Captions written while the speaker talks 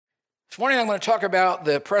This morning I'm going to talk about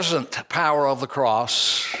the present power of the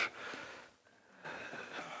cross,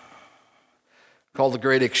 called the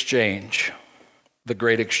Great Exchange. The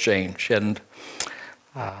Great Exchange. And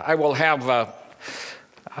I will have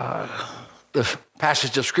the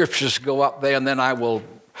passage of scriptures go up there, and then I will,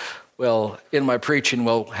 in my preaching,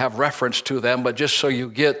 will have reference to them, but just so you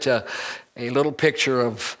get a little picture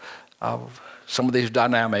of some of these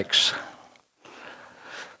dynamics.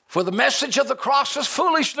 For the message of the cross is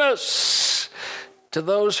foolishness to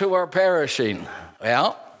those who are perishing.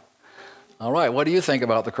 Well, all right, what do you think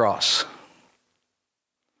about the cross?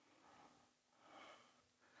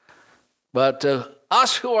 But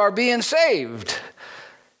us who are being saved,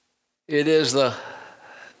 it is the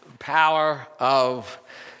power of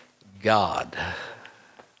God.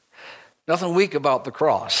 Nothing weak about the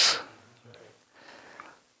cross.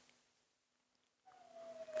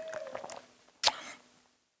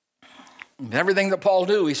 Everything that Paul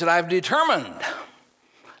knew, he said, I've determined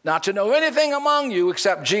not to know anything among you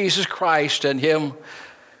except Jesus Christ and him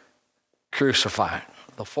crucified.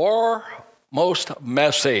 The foremost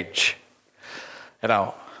message.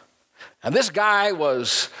 And this guy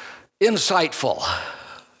was insightful.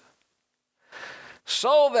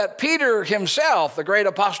 So that Peter himself, the great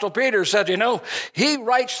apostle Peter, said, he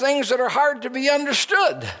writes things that are hard to be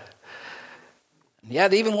understood. And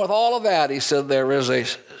yet, even with all of that, he said, there is a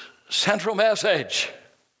central message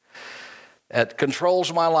that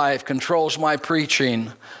controls my life, controls my preaching,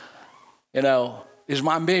 is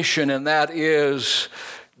my mission, and that is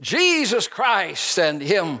Jesus Christ and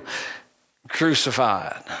him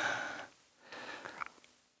crucified.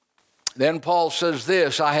 Then Paul says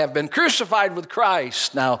this, I have been crucified with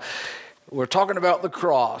Christ. Now, we're talking about the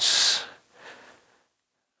cross.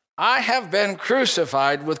 I have been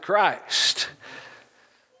crucified with Christ.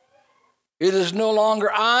 It is no longer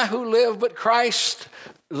I who live, but Christ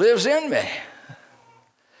lives in me.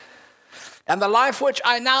 And the life which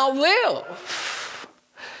I now live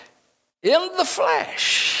in the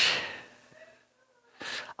flesh,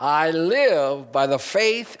 I live by the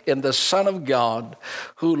faith in the Son of God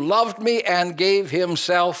who loved me and gave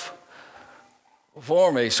himself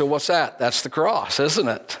for me. So what's that? That's the cross, isn't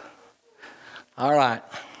it? All right.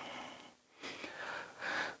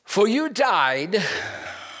 For you died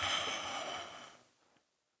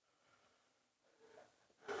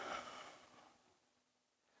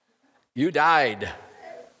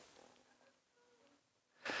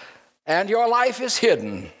and your life is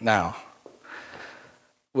hidden now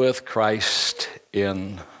with Christ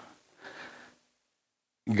in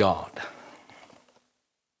God.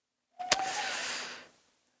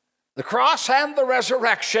 The cross and the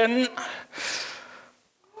resurrection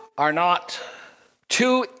are not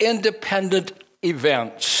two independent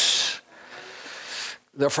events.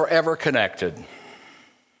 They're forever connected.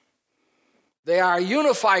 They are a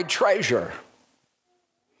unified treasure,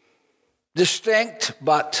 distinct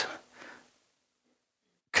but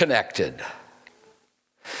connected.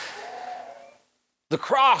 The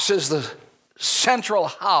cross is the central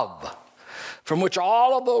hub from which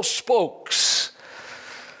all of those spokes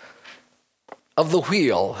of the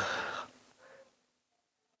wheel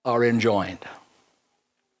are enjoined.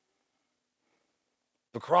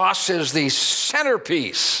 The cross is the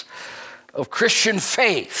centerpiece of Christian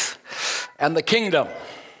faith and the kingdom.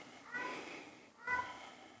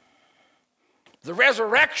 The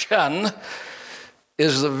resurrection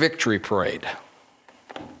is the victory parade.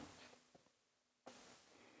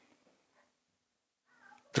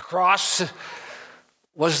 The cross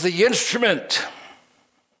was the instrument.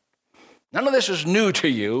 None of this is new to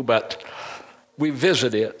you, but we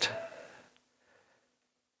visit it.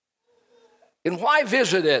 And why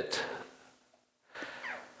visit it?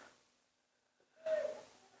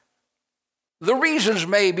 The reasons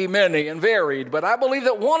may be many and varied, but I believe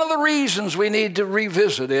that one of the reasons we need to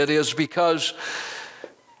revisit it is because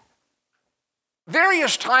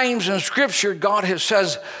various times in Scripture, God has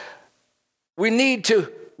says we need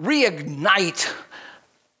to reignite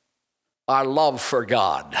our love for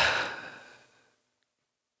God.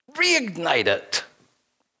 Reignite it.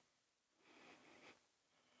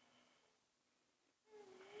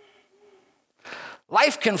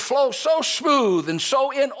 Life can flow so smooth and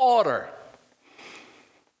so in order.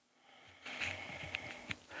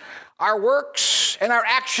 Our works and our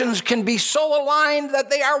actions can be so aligned that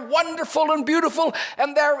they are wonderful and beautiful,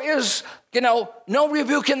 and there is, no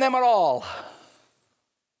rebuke in them at all.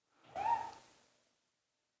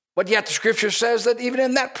 But yet the Scripture says that even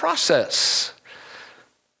in that process,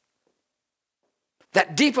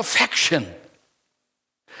 that deep affection,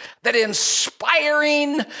 that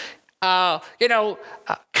inspiring,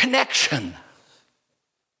 connection,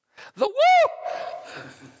 the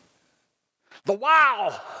the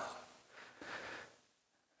wow,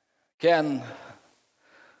 can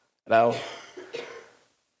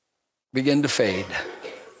begin to fade.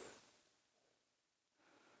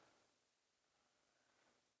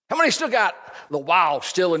 How many still got the wow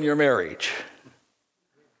still in your marriage?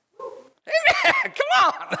 Amen. Come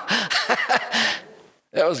on.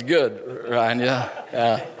 That was good, Ryan.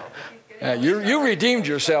 Yeah. You redeemed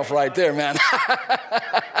yourself right there, man.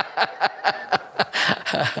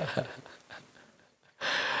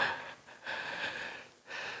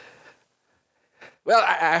 Well,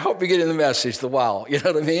 I hope you're getting the message, the wow. You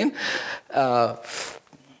know what I mean?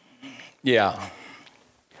 Yeah.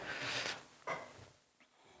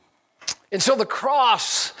 And so the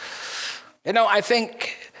cross, I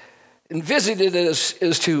think envisioned it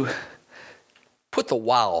is to put the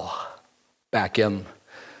wow back in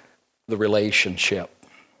the relationships.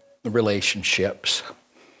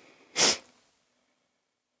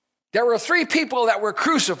 There were 3 people that were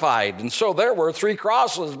crucified, and so there were 3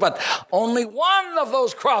 crosses, but only one of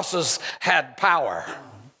those crosses had power.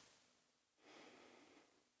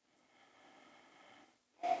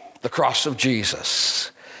 The cross of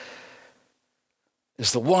Jesus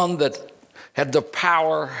is the one that had the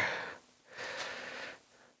power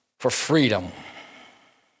for freedom,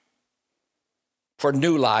 for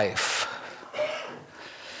new life,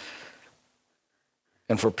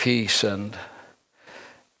 and for peace and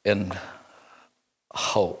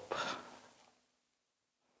hope.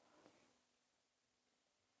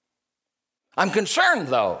 I'm concerned,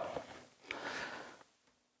 though,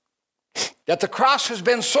 that the cross has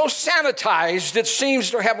been so sanitized it seems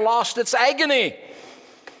to have lost its agony,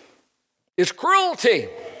 its cruelty,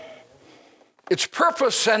 its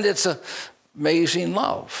purpose, and its amazing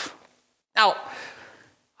love. Now,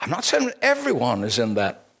 I'm not saying everyone is in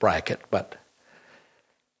that bracket, but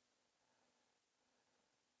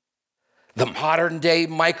the modern day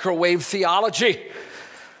microwave theology,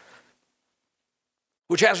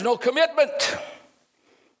 which has no commitment,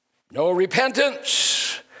 no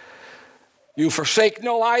repentance, you forsake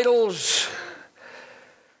no idols,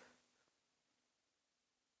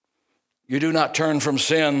 you do not turn from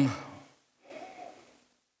sin,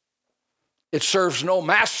 it serves no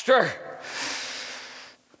master.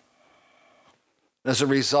 As a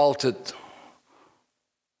result, it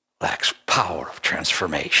lacks power of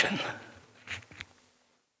transformation.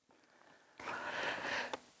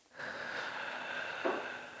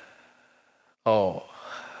 Oh,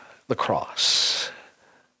 the cross.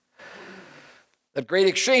 That great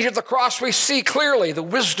exchange at the cross, we see clearly the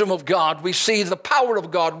wisdom of God. We see the power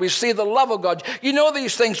of God. We see the love of God. You know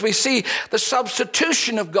these things. We see the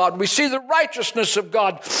substitution of God. We see the righteousness of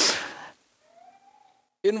God.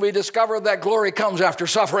 And we discover that glory comes after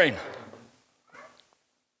suffering.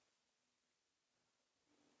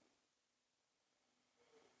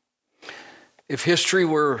 If history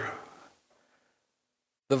were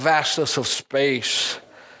the vastness of space,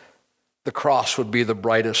 the cross would be the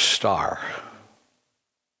brightest star.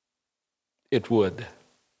 It would.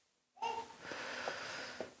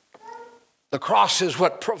 The cross is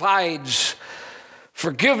what provides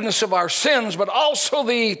forgiveness of our sins, but also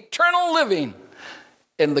the eternal living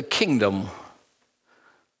in the kingdom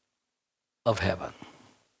of heaven.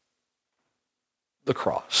 The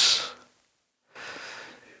cross.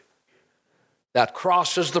 That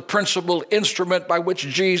cross is the principal instrument by which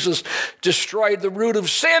Jesus destroyed the root of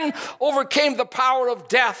sin, overcame the power of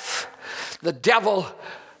death, the devil,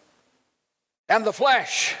 and the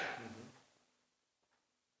flesh.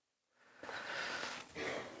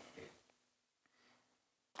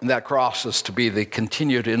 And that cross is to be the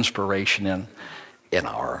continued inspiration in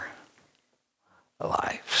our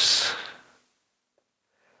lives.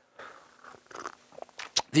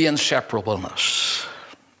 The inseparableness.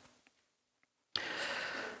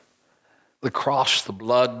 The cross, the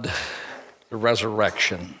blood, the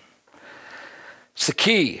resurrection. It's the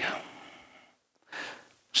key.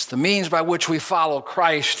 It's the means by which we follow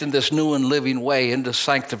Christ in this new and living way into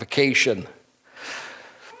sanctification.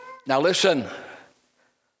 Now listen,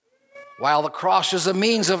 while the cross is a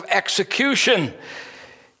means of execution,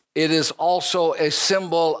 it is also a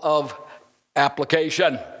symbol of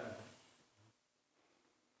application.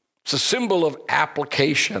 It's a symbol of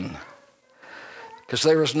application. Because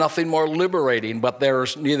there is nothing more liberating, but there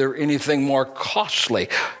is neither anything more costly,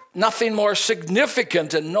 nothing more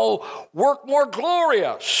significant, and no work more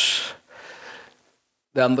glorious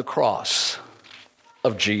than the cross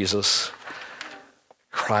of Jesus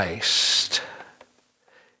Christ.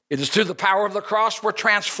 It is through the power of the cross we're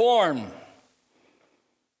transformed,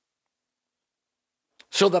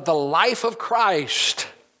 so that the life of Christ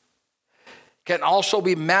can also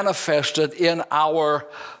be manifested in our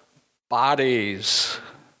bodies.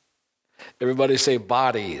 Everybody say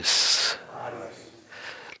bodies.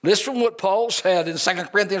 Listen to what Paul said in 2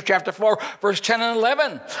 Corinthians chapter 4, verse 10 and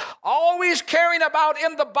 11. Always carrying about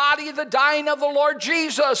in the body the dying of the Lord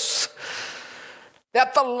Jesus,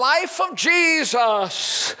 that the life of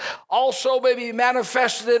Jesus also may be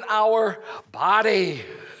manifested in our body.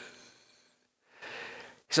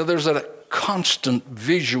 So there's a constant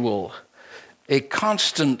visual, a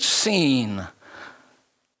constant scene.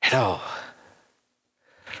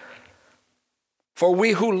 For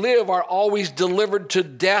we who live are always delivered to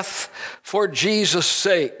death for Jesus'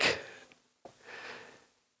 sake.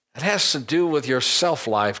 It has to do with your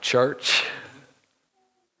self-life, church.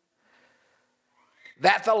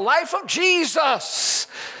 That the life of Jesus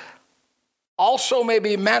also may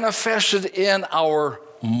be manifested in our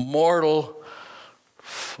mortal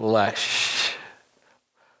flesh.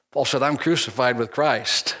 Paul said, I'm crucified with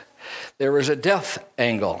Christ. There is a death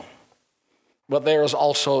angle, but there is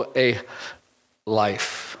also a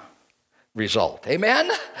life result.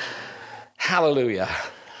 Amen? Hallelujah.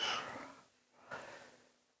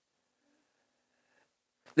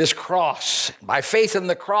 This cross, by faith in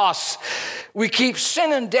the cross, we keep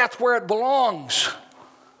sin and death where it belongs.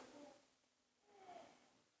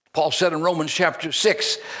 Paul said in Romans chapter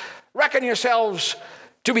 6, reckon yourselves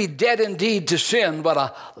to be dead indeed to sin,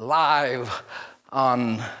 but alive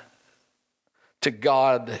to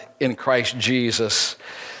God in Christ Jesus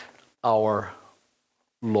our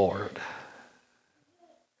Lord.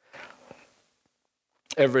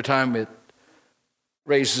 Every time it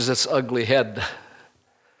raises its ugly head,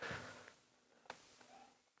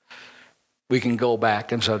 we can go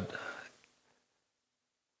back and say,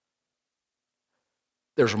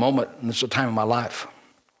 there's a moment, and it's a time in my life.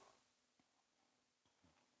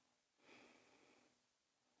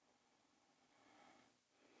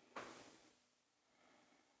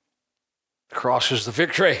 The cross is the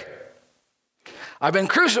victory. I've been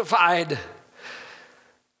crucified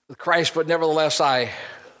with Christ, but nevertheless I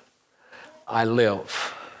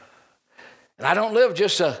live. And I don't live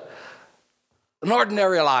just an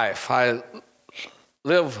ordinary life. I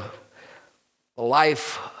live the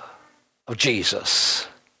life of Jesus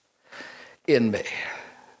in me.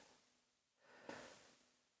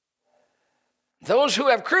 Those who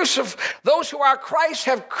are Christ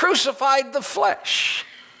have crucified the flesh.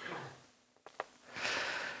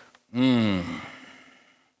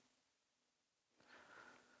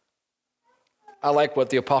 I like what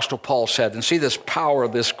the Apostle Paul said, and see this power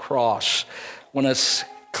of this cross when it's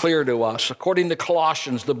clear to us. According to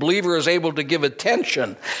Colossians, the believer is able to give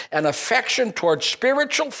attention and affection towards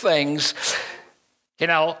spiritual things,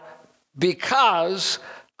 because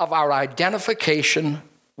of our identification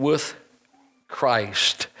with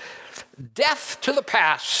Christ. Death to the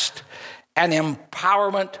past and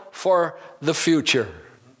empowerment for the future.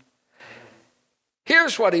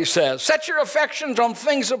 Here's what he says. Set your affections on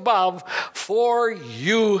things above, for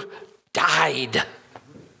you died.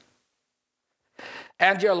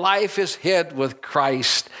 And your life is hid with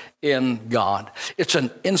Christ in God. It's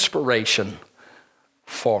an inspiration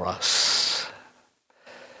for us.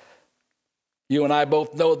 You and I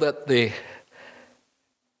both know that the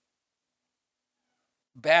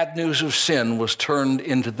bad news of sin was turned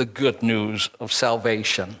into the good news of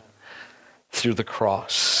salvation through the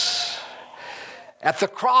cross. At the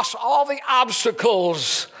cross, all the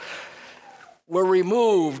obstacles were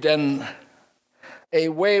removed and a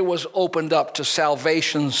way was opened up to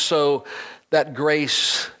salvation so that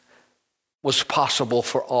grace was possible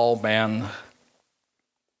for all mankind.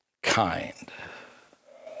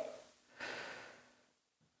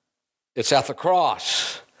 It's at the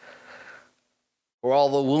cross where all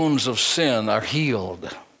the wounds of sin are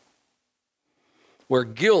healed, where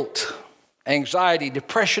guilt, anxiety,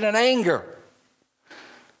 depression, and anger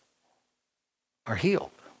are healed.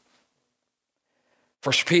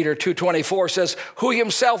 1 Peter 2:24 says, who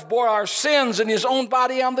himself bore our sins in his own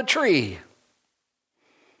body on the tree,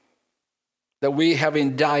 that we,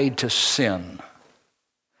 having died to sin,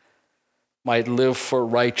 might live for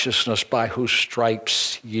righteousness, by whose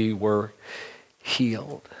stripes ye were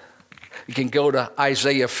healed. You can go to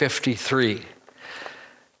Isaiah 53.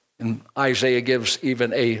 And Isaiah gives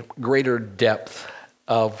even a greater depth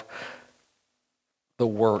of the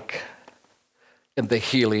work and the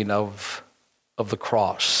healing of the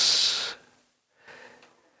cross.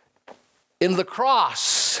 In the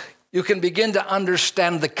cross, you can begin to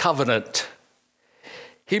understand the covenant.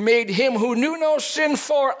 He made him who knew no sin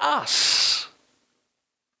for us.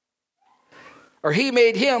 Or he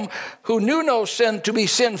made him who knew no sin to be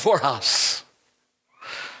sin for us.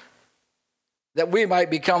 that we might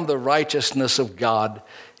become the righteousness of God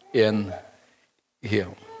in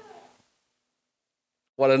him.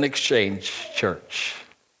 What an exchange, church.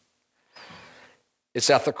 It's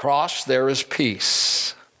at the cross there is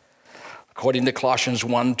peace, according to Colossians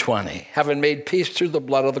 1:20, having made peace through the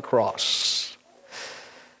blood of the cross.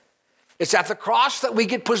 It's at the cross that we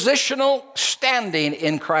get positional standing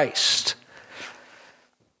in Christ.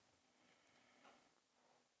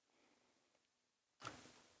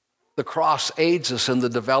 The cross aids us in the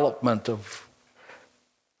development of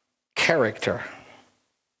character.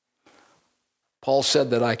 Paul said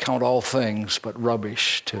that I count all things but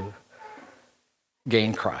rubbish to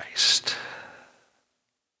gain Christ.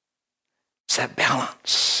 It's that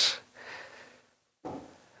balance.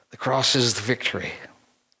 The cross is the victory.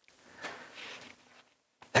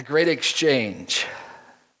 That great exchange.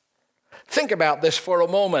 Think about this for a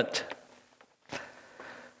moment.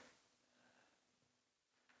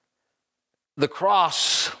 The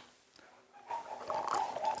cross,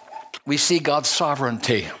 we see God's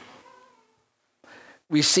sovereignty.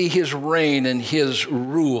 We see his reign and his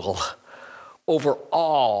rule over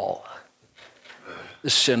all the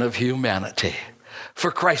sin of humanity.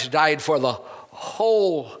 For Christ died for the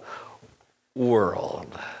whole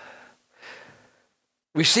world.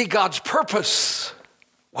 We see God's purpose.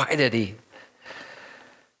 Why did he?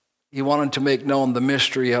 He wanted to make known the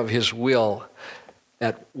mystery of his will,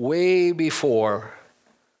 that way before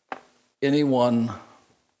anyone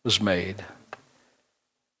was made,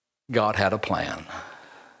 God had a plan.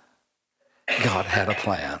 God had a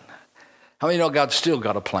plan. How many know God's still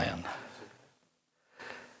got a plan?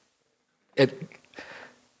 At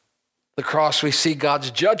the cross, we see God's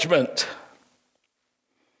judgment.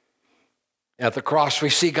 At the cross, we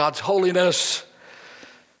see God's holiness.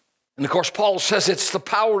 And of course, Paul says it's the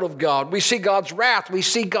power of God. We see God's wrath. We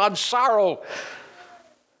see God's sorrow.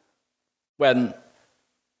 When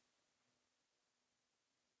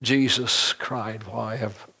Jesus cried, "Why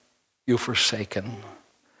have you forsaken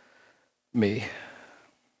me?"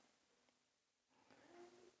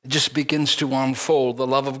 It just begins to unfold the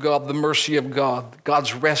love of God, the mercy of God,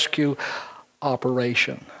 God's rescue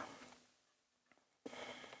operation.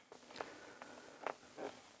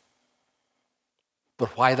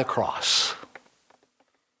 But why the cross?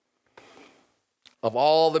 Of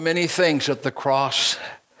all the many things at the cross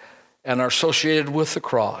and are associated with the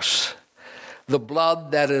cross, the blood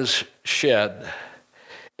that is shed,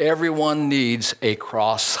 everyone needs a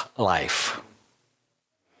cross life.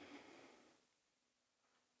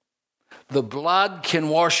 The blood can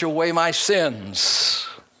wash away my sins,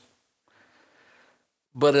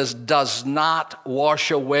 but it does not wash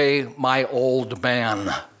away my old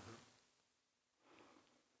man.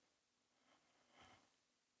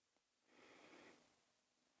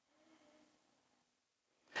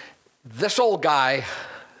 This old guy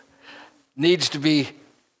needs to be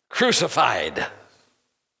crucified.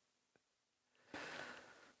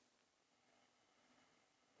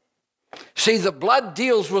 See, the blood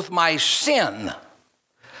deals with my sin,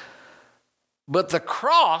 but the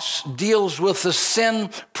cross deals with the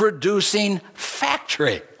sin-producing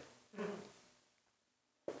factory.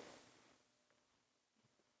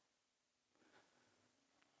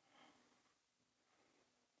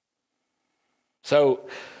 So,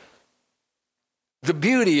 the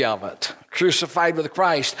beauty of it, crucified with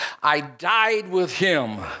Christ, I died with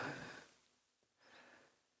him.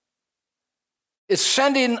 It's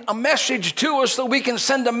sending a message to us that we can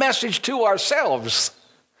send a message to ourselves.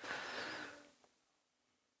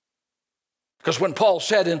 Because when Paul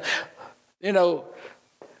said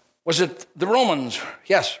was it the Romans?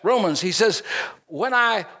 Yes, Romans. He says, when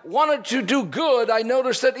I wanted to do good, I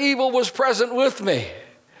noticed that evil was present with me.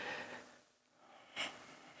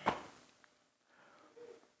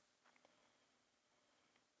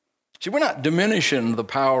 See, we're not diminishing the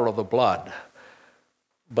power of the blood,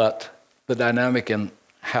 but the dynamic in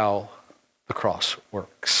how the cross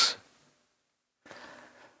works.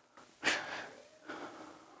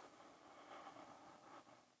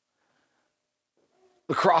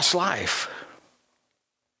 The cross life.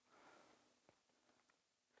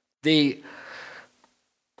 The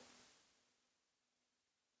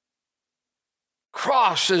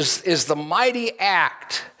cross is the mighty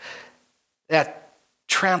act that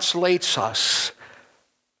translates us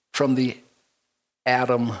from the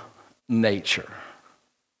Adam nature.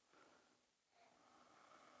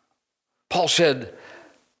 Paul said,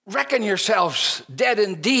 reckon yourselves dead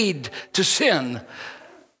indeed to sin,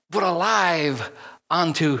 but alive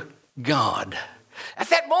unto God. At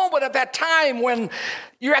that moment, at that time when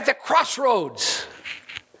you're at the crossroads,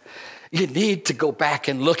 you need to go back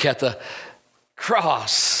and look at the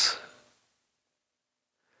cross.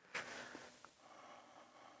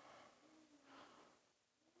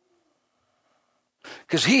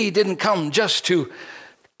 Because he didn't come just to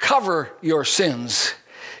cover your sins.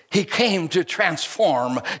 He came to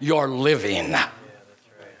transform your living. Yeah,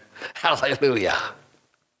 that's right. Hallelujah.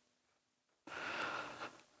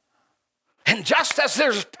 And just as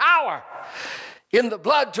there's power in the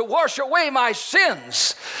blood to wash away my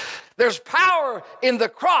sins, there's power in the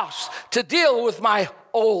cross to deal with my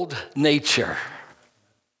old nature.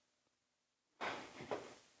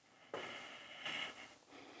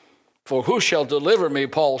 For who shall deliver me,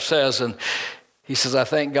 Paul says, and he says, I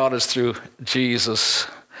thank God it's through Jesus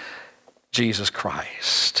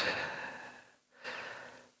Christ.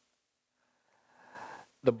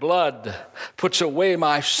 The blood puts away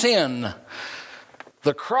my sin.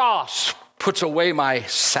 The cross puts away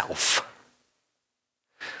myself.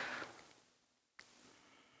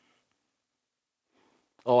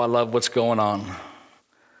 Oh, I love what's going on.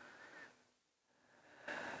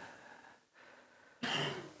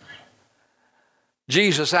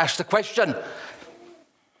 Jesus asked the question.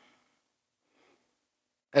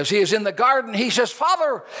 As he is in the garden, he says,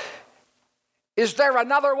 Father, is there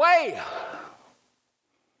another way?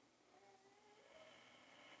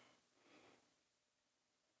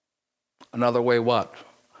 Another way what?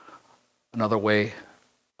 Another way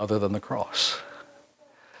other than the cross.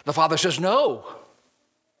 The Father says, no.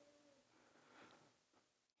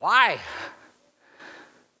 Why?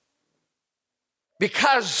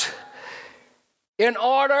 Because in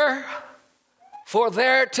order for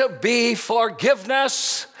there to be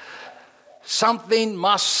forgiveness, something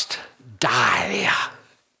must die.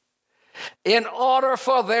 In order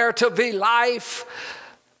for there to be life,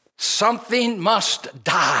 something must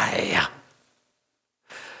die.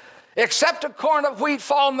 Except a corn of wheat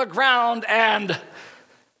fall on the ground and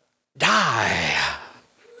die.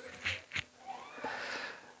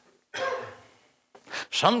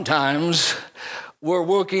 Sometimes we're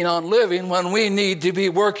working on living when we need to be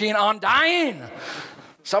working on dying.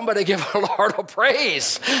 Somebody give our Lord a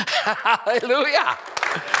praise. Hallelujah.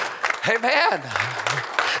 Amen.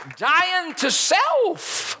 Dying to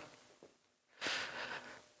self.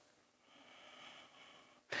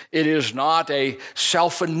 It is not a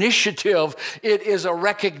self-initiative. It is a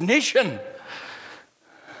recognition.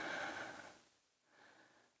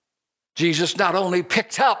 Jesus not only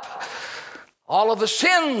picked up all of the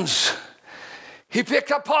sins, he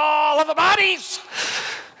picked up all of the bodies.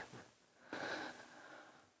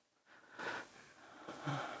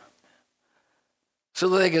 So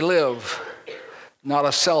that they could live not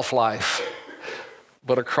a self-life,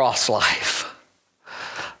 but a cross life.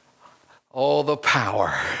 Oh, the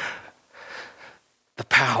power. The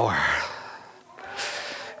power.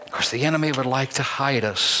 Of course, the enemy would like to hide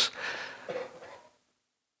us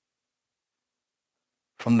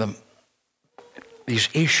from these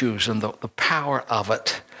issues and the power of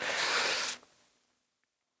it.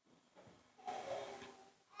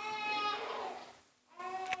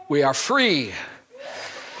 We are free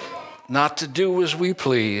not to do as we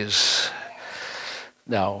please.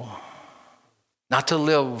 No. Not to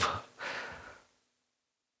live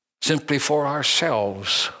simply for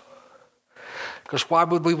ourselves. Because why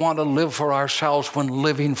would we want to live for ourselves when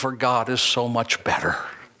living for God is so much better?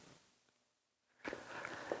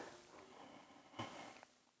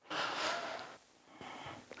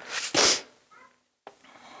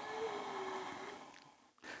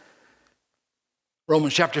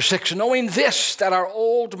 Romans chapter 6, knowing this, that our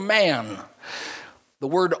old man, the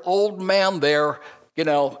word old man there,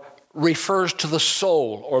 refers to the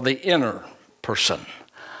soul or the inner person.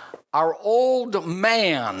 Our old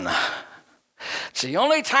man. It's the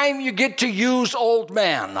only time you get to use old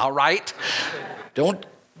man, all right? Don't,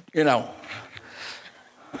 you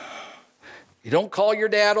don't call your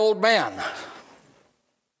dad old man.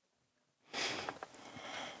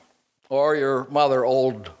 Or your mother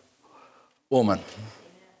old woman.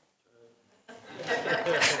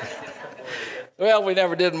 Well, we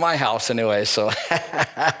never did in my house anyway, so.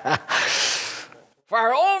 For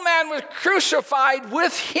our old man was crucified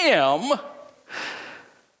with him,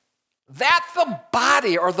 that the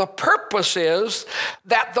body, or the purpose is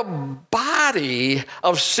that the body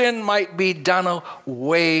of sin might be done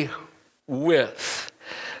away with.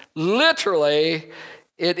 Literally,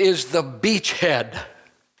 it is the beachhead.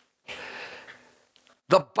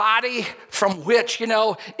 The body from which,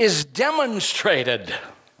 is demonstrated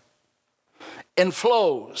and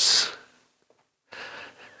flows.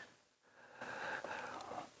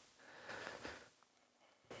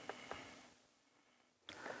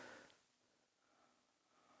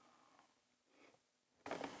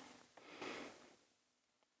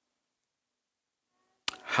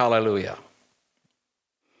 Hallelujah.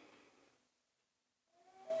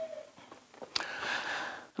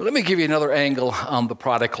 Let me give you another angle on the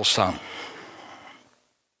prodigal son.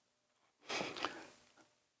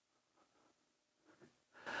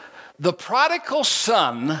 The prodigal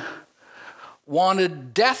son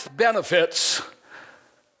wanted death benefits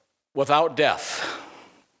without death.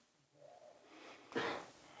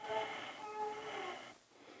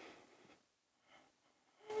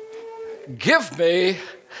 Give me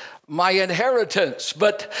my inheritance,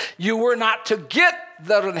 but you were not to get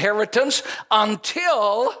that inheritance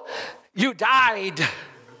until you died.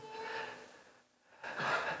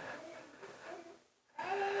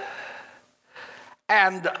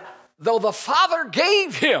 And though the father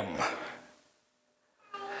gave him,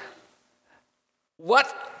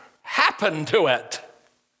 what happened to it?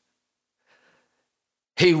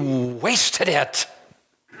 He wasted it.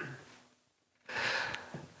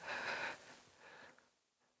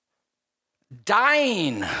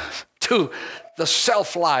 Dying to the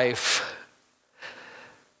self-life,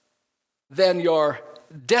 then your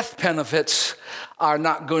death benefits are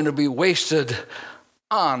not going to be wasted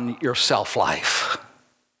on your self-life.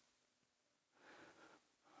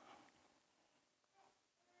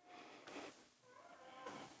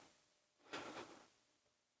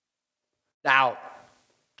 Now,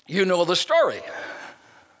 you know the story.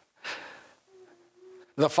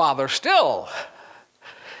 The father still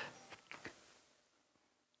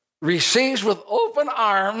receives with open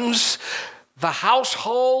arms the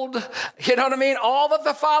household, you know what I mean? All that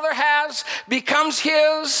the father has becomes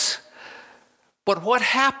his. But what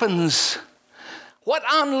happens? What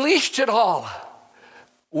unleashed it all?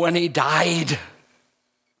 When he died.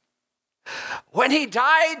 When he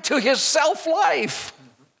died to his self-life.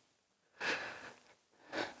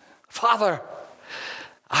 Father,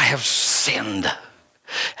 I have sinned.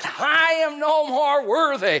 And I am no more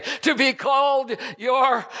worthy to be called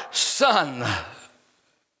your son.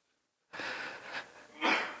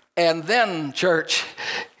 And then, church,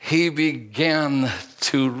 he began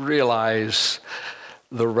to realize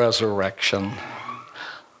the resurrection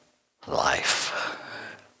life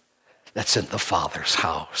that's in the Father's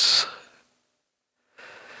house.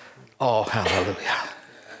 Oh, hallelujah.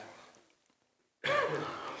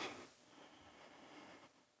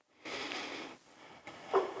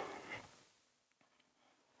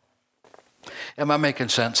 Am I making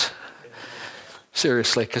sense?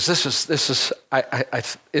 Seriously, because this is. I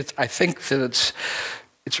think that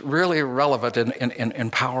it's really relevant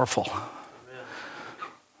and powerful.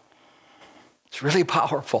 It's really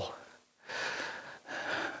powerful.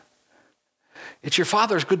 It's your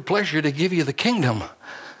Father's good pleasure to give you the kingdom.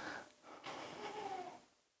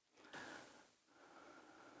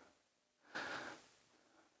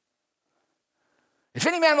 If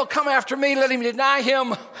any man will come after me, let him deny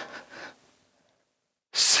him.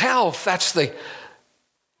 Self, that's the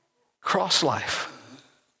cross life.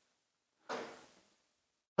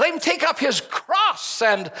 Let him take up his cross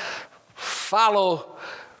and follow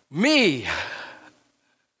me.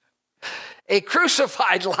 A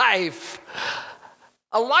crucified life.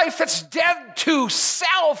 A life that's dead to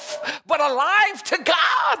self, but alive to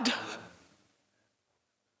God.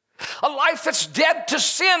 A life that's dead to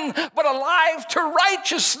sin, but alive to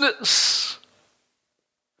righteousness.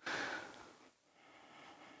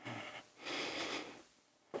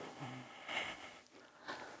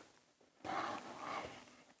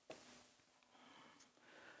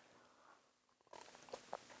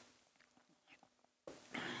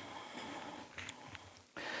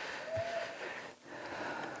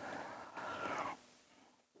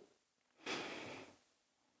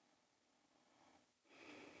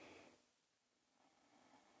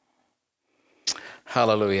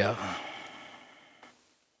 Hallelujah.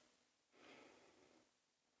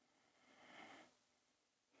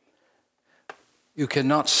 You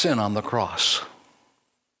cannot sin on the cross.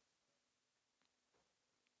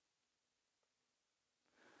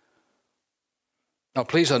 Now,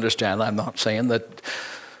 please understand, I'm not saying that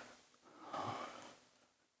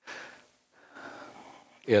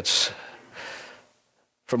it's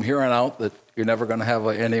from here on out that you're never going to have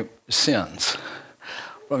any sins.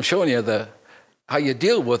 But I'm showing you how you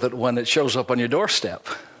deal with it when it shows up on your doorstep.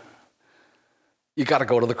 You got to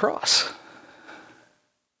go to the cross.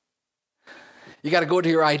 You got to go to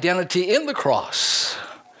your identity in the cross.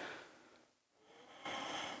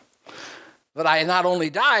 That I not only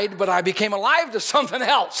died, but I became alive to something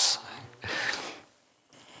else.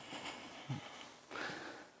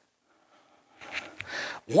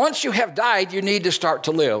 Once you have died, you need to start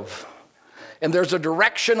to live. And there's a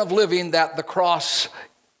direction of living that the cross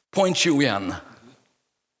points you in.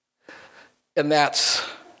 And that's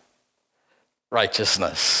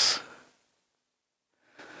righteousness.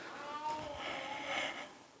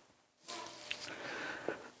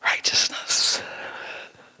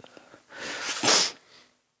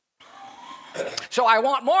 So I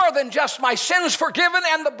want more than just my sins forgiven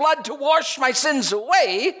and the blood to wash my sins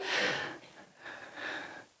away.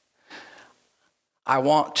 I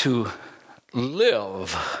want to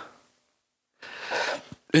live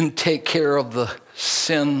and take care of the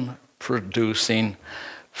sin-producing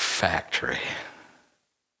factory.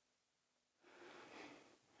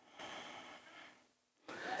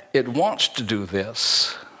 It wants to do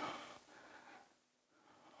this.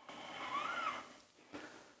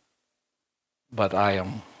 But I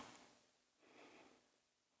am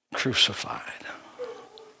crucified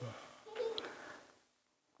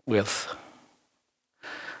with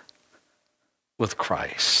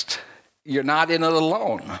Christ. You're not in it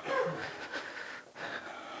alone.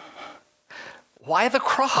 Why the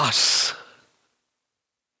cross?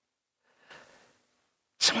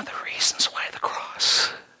 Some of the reasons why the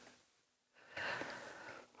cross.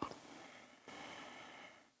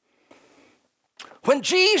 When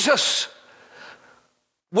Jesus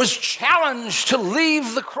was challenged to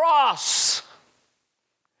leave the cross,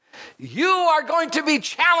 you are going to be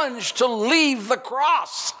challenged to leave the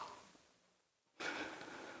cross.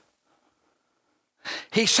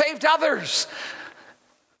 He saved others.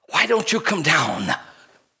 Why don't you come down?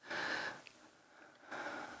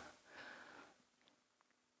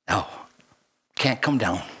 No, can't come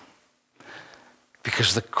down.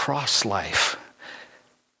 Because the cross life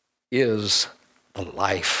is the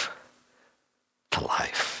life to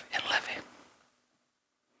life in living.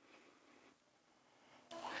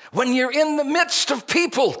 When you're in the midst of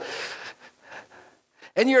people,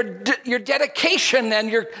 and your dedication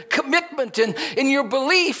and your commitment and your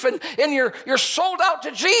belief and you're sold out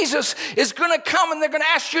to Jesus is going to come, and they're going to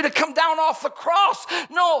ask you to come down off the cross.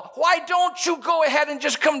 No, why don't you go ahead and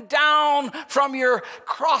just come down from your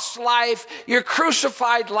cross life, your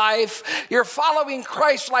crucified life, your following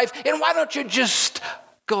Christ life, and why don't you just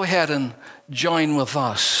go ahead and join with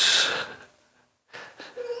us?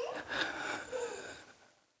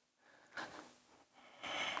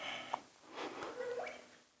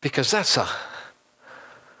 Because that's a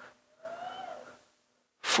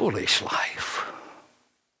foolish life.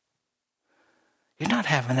 You're not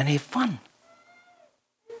having any fun.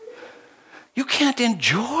 You can't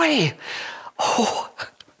enjoy.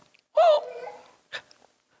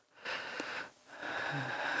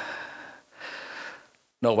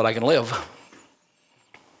 No, but I can live.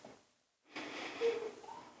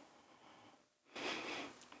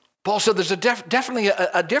 Paul said there's definitely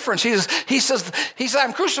a difference. He says,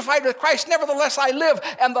 I'm crucified with Christ, nevertheless I live,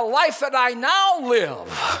 and the life that I now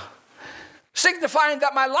live, signifying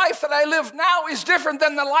that my life that I live now is different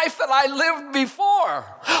than the life that I lived before.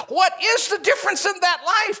 What is the difference in that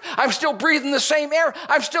life? I'm still breathing the same air.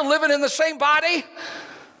 I'm still living in the same body.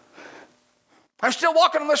 I'm still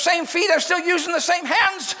walking on the same feet. I'm still using the same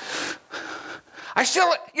hands. I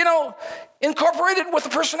still, incorporated with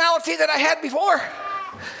the personality that I had before.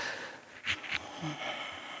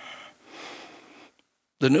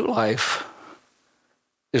 The new life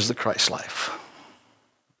is the Christ life.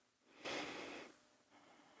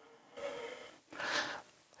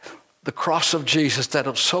 The cross of Jesus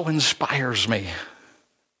that so inspires me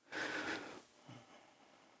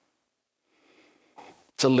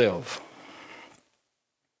to live,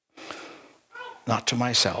 not to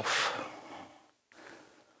myself.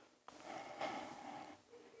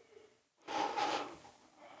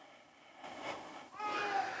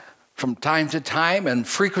 From time to time and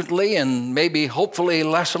frequently, and maybe hopefully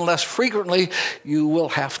less and less frequently, you will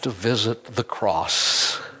have to visit the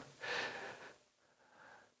cross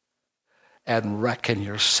and reckon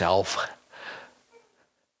yourself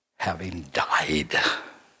having died.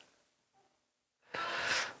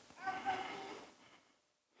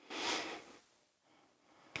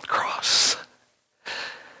 Cross.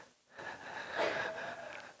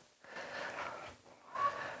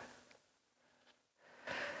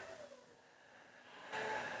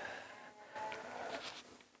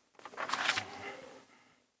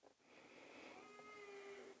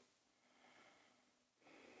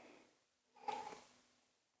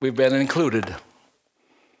 We've been included.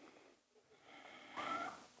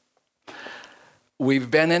 We've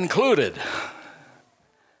been included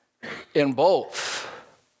in both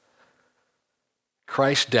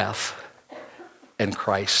Christ's death and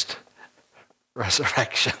Christ's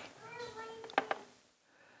resurrection.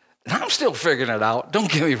 And I'm still figuring it out.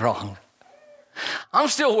 Don't get me wrong. I'm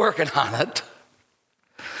still working on it.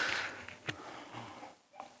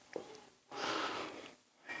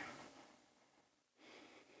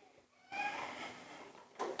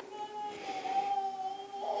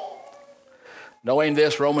 Knowing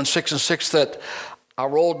this, Romans 6:6, that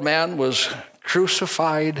our old man was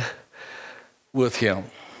crucified with him.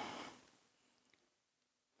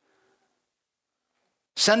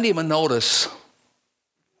 Send him a notice.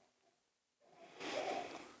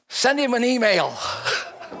 Send him an email.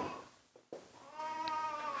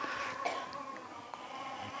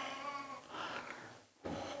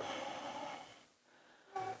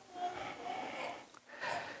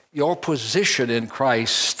 Your position in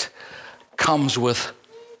Christ comes with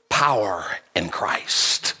power in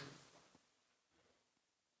Christ.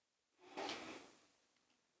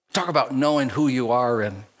 Talk about knowing who you are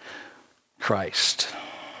in Christ.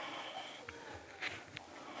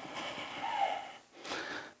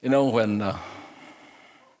 You know, when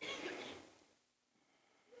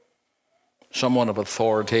someone of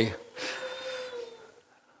authority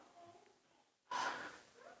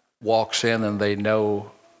walks in and they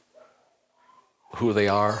know who they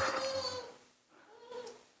are,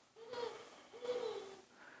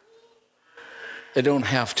 they don't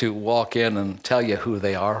have to walk in and tell you who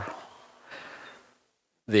they are.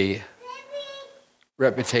 The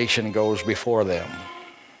reputation goes before them.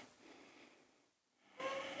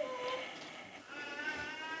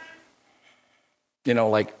 You know,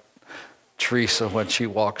 like Teresa when she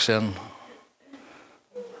walks in,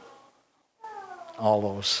 all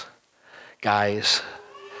those guys,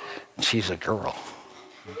 she's a girl.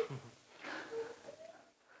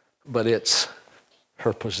 But it's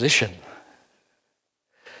her position.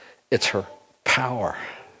 It's her power.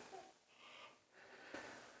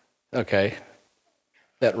 Okay?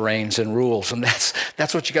 That reigns and rules. And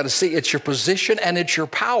that's what you got to see. It's your position and it's your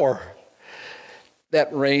power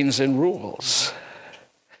that reigns and rules.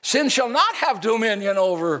 Sin shall not have dominion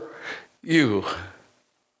over you.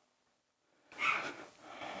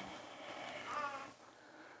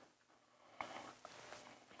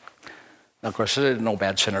 Now, of course, there are no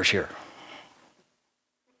bad sinners here.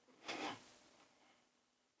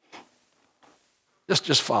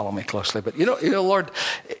 Just follow me closely. But you know, Lord,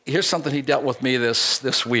 here's something he dealt with me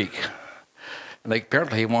this week. And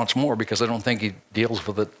apparently he wants more because I don't think he deals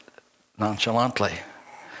with it nonchalantly.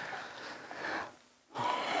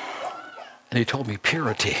 And he told me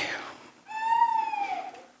purity.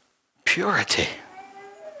 Purity.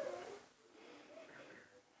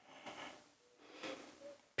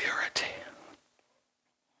 Purity.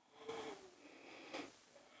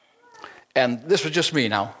 And this was just me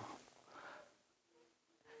now.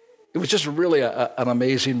 It was just really an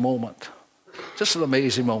amazing moment. Just an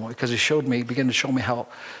amazing moment because he began to show me how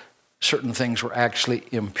certain things were actually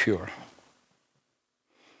impure.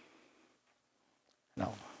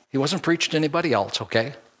 No, he wasn't preaching to anybody else,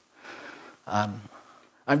 okay?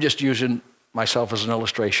 I'm just using myself as an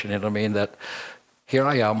illustration, you know what I mean? That here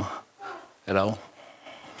I am, you know.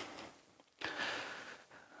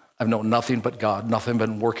 I've known nothing but God, nothing but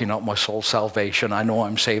working out my soul's salvation. I know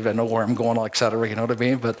I'm saved, I know where I'm going, et cetera, you know what I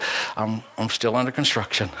mean? But I'm still under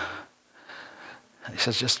construction. And he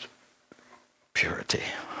says, just purity.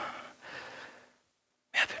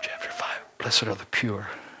 Matthew chapter 5, blessed are the pure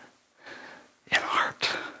in heart.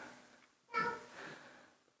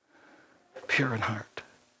 Pure in heart.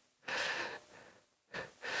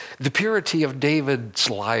 The purity of David's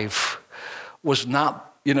life was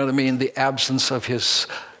not, you know what I mean,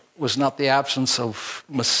 was not the absence of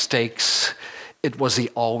mistakes. It was he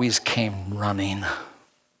always came running.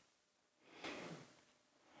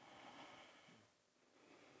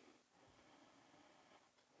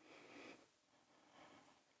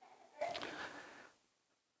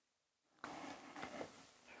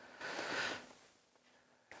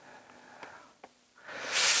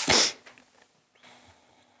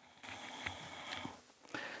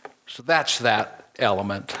 So that's that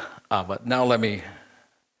element of it. Now let me,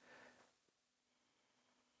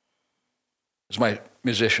 as my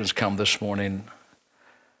musicians come this morning,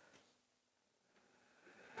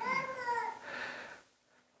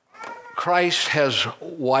 Christ has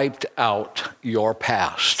wiped out your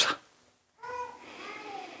past.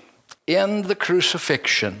 In the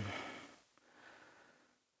crucifixion.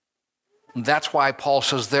 That's why Paul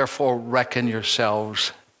says, therefore reckon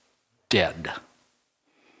yourselves dead,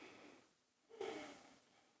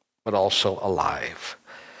 but also alive.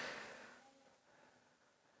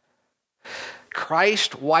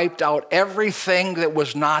 Christ wiped out everything that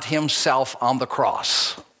was not himself on the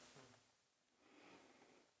cross.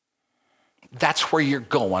 That's where you're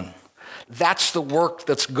going. That's the work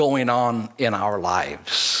that's going on in our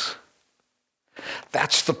lives.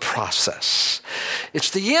 That's the process.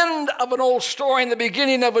 It's the end of an old story and the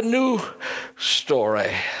beginning of a new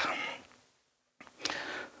story.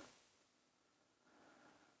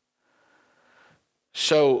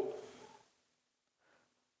 So,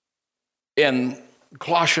 in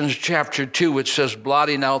Colossians chapter 2, it says,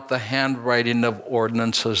 blotting out the handwriting of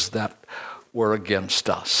ordinances that were against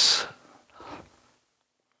us.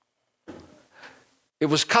 It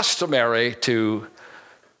was customary to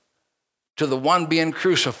the one being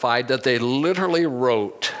crucified that they literally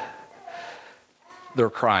wrote their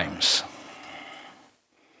crimes.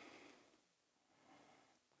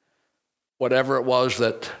 Whatever it was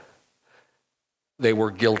that they were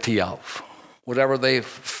guilty of. Whatever they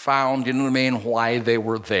found, you know what I mean, why they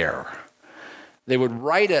were there. They would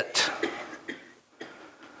write it,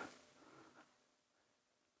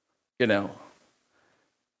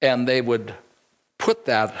 and they would put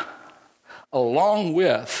that along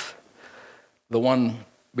with the one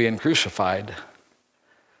being crucified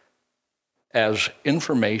as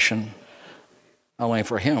information, not only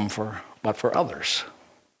for him, but for others.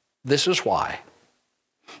 This is why.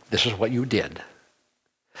 This is what you did.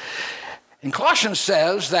 And Colossians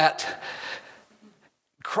says that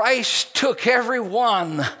Christ took every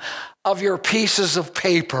one of your pieces of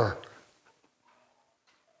paper.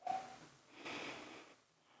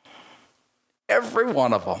 Every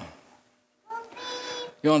one of them.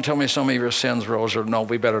 You want to tell me some of your sins, Rose, or no,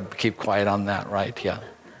 we better keep quiet on that, right? Yeah.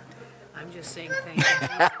 I'm just saying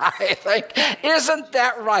thank you. Isn't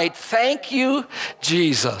that right? Thank you,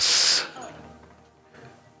 Jesus.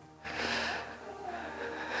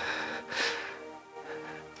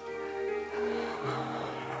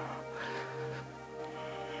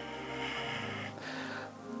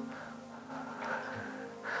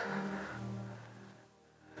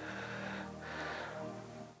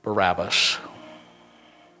 Barabbas.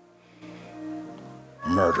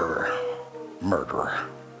 Murderer.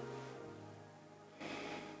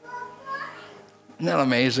 Isn't that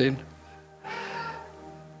amazing?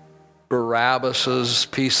 Barabbas's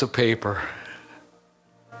piece of paper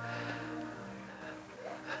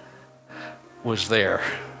was there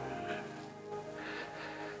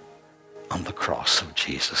on the cross of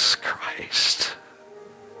Jesus Christ.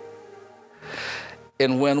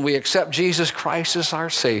 And when we accept Jesus Christ as our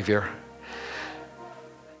Savior,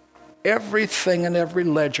 everything in every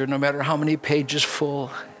ledger, no matter how many pages full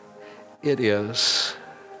it is,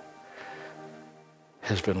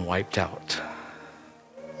 has been wiped out.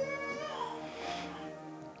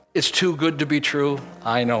 It's too good to be true,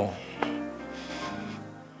 I know.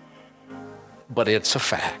 But it's a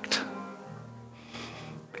fact.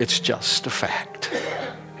 It's just a fact.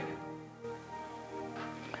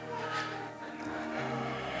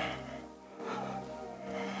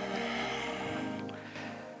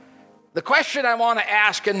 The question I want to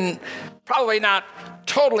ask, and probably not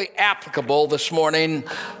totally applicable this morning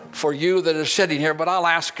for you that are sitting here, but I'll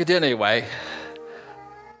ask it anyway.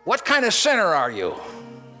 What kind of sinner are you?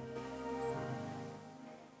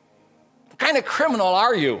 What kind of criminal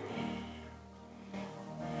are you?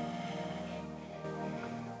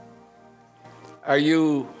 Are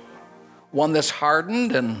you one that's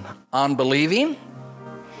hardened and unbelieving?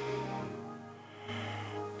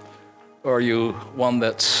 Or are you one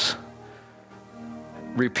that's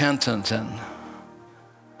repentant and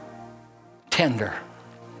tender?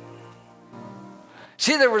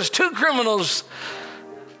 See, there was two criminals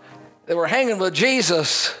that were hanging with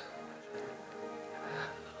Jesus.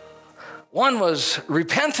 One was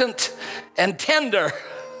repentant and tender.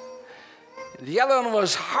 The other one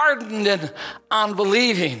was hardened and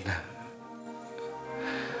unbelieving.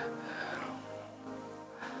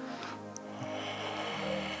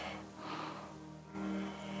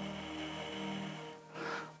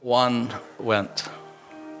 One went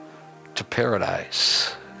to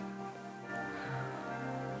paradise.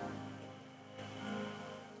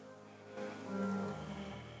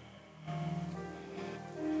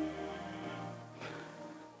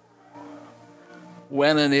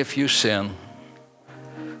 When and if you sin,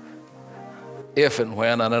 if and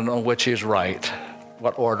when, I don't know which is right,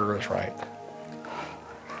 what order is right.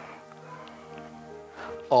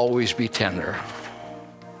 Always be tender.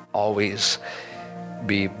 Always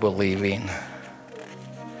be believing.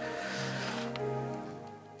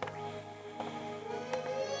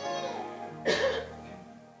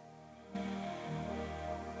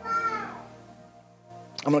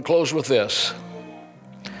 I'm going to close with this,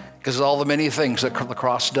 because all the many things that the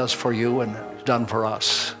cross does for you and done for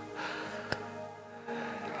us.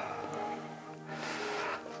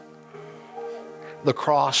 The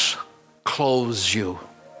cross clothes you.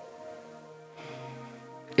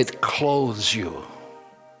 It clothes you.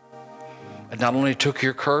 It not only took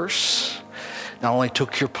your curse, not only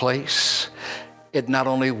took your place, it not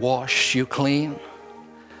only washed you clean,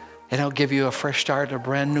 it'll give you a fresh start, a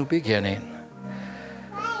brand new beginning.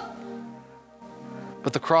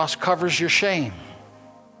 But the cross covers your shame.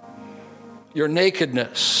 your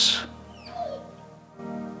nakedness.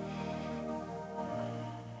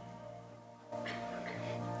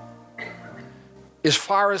 As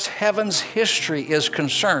far as heaven's history is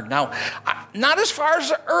concerned. Now, not as far as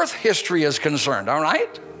the earth history is concerned, all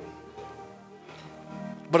right?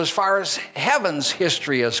 But as far as heaven's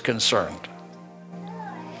history is concerned.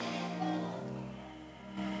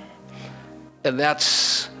 And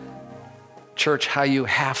that's, church, how you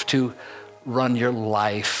have to run your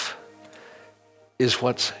life, is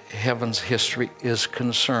what heaven's history is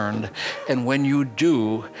concerned. And when you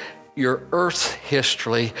do, your earth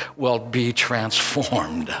history will be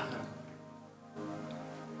transformed.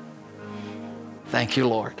 Thank you,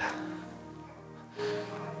 Lord.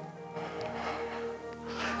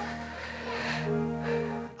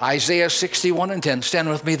 Isaiah 61:10. Stand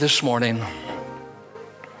with me this morning.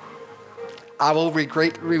 I will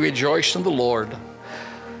greatly rejoice in the Lord.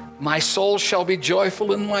 My soul shall be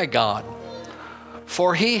joyful in my God,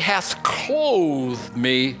 for he hath clothed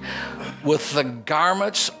me with the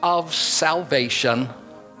garments of salvation.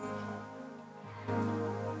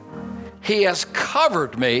 He has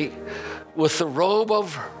covered me with the robe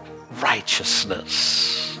of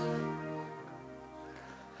righteousness.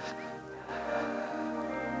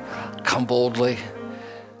 Come boldly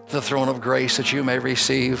to the throne of grace that you may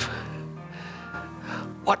receive.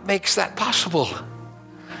 What makes that possible?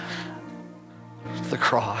 The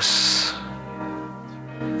cross.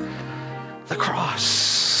 The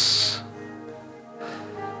cross.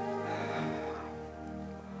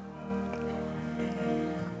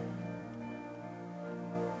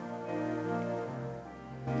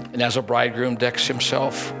 And as a bridegroom decks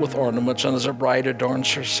himself with ornaments, and as a bride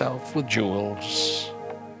adorns herself with jewels,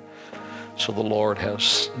 so the Lord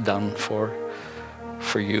has done for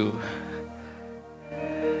you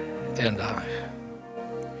and I.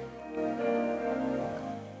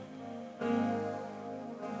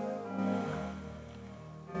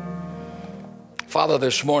 Father,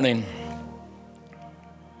 this morning,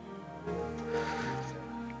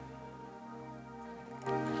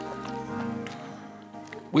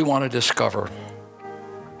 we want to discover,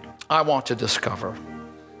 I want to discover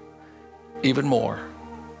even more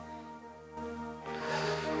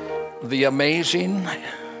the amazing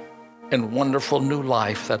and wonderful new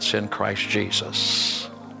life that's in Christ Jesus.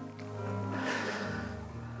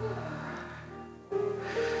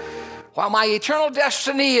 While my eternal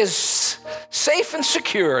destiny is safe and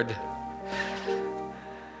secured,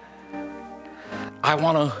 I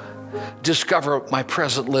want to discover my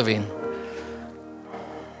present living.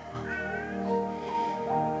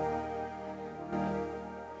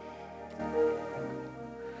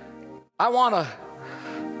 I want to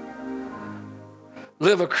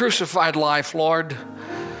live a crucified life, Lord.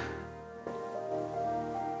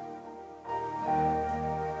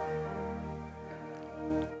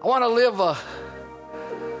 I want to live a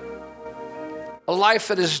life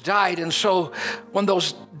that has died, and so when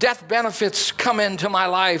those death benefits come into my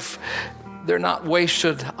life, they're not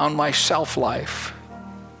wasted on my self-life.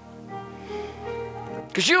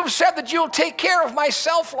 Because you have said that you'll take care of my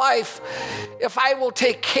self-life if I will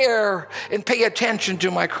take care and pay attention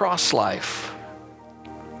to my cross life.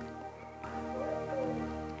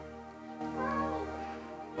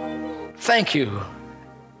 Thank you.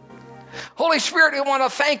 Holy Spirit, we want to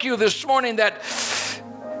thank you this morning that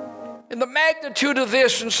in the magnitude of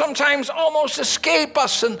this, and sometimes almost escape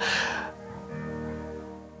us in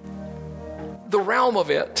the realm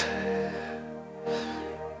of it,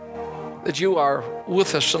 that you are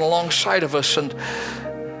with us and alongside of us. And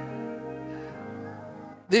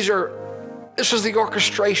this is the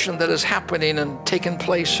orchestration that is happening and taking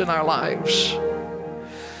place in our lives.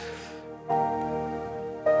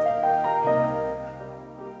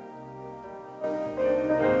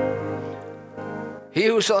 He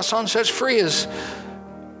who the Son sets free is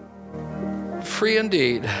free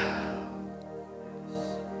indeed.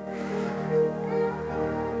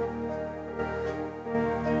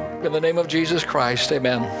 In the name of Jesus Christ,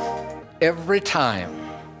 amen. Every time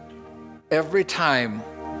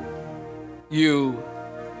you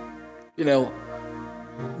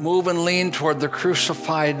move and lean toward the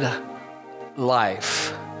crucified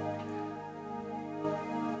life,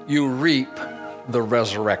 you reap the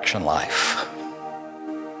resurrection life.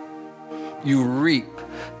 You reap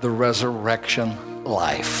the resurrection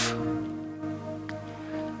life.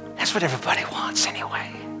 That's what everybody wants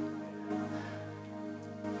anyway.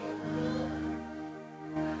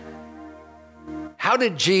 How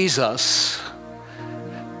did Jesus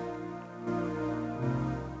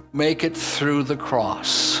make it through the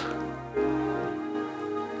cross?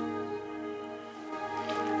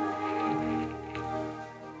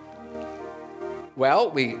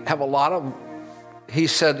 Well, we have a lot of, he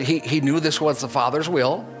said he knew this was the Father's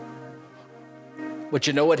will. But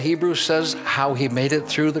you know what Hebrews says, how he made it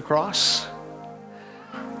through the cross?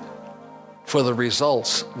 For the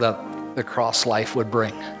results that the cross life would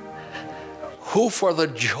bring. Who for the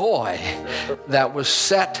joy that was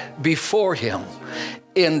set before him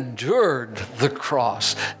endured the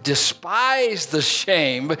cross, despised the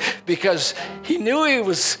shame, because he knew he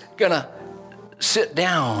was going to sit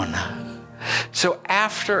down. So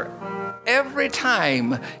after every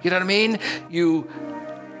time, you know what I mean, you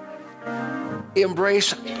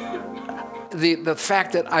embrace the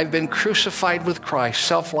fact that I've been crucified with Christ,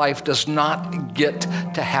 self-life does not get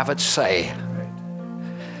to have its say.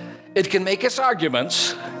 It can make its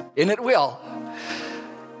arguments, and it will,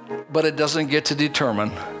 but it doesn't get to determine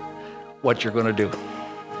what you're going to do.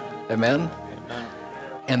 Amen?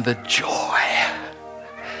 And the joy,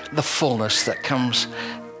 the fullness that comes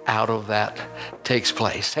out of that takes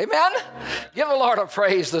place. Amen? Give the Lord a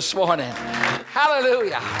praise this morning.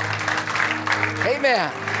 Hallelujah.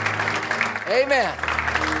 Amen. Amen.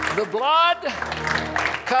 The blood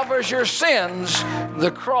covers your sins.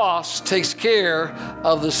 The cross takes care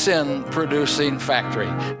of the sin-producing factory.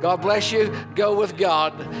 God bless you. Go with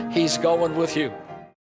God. He's going with you.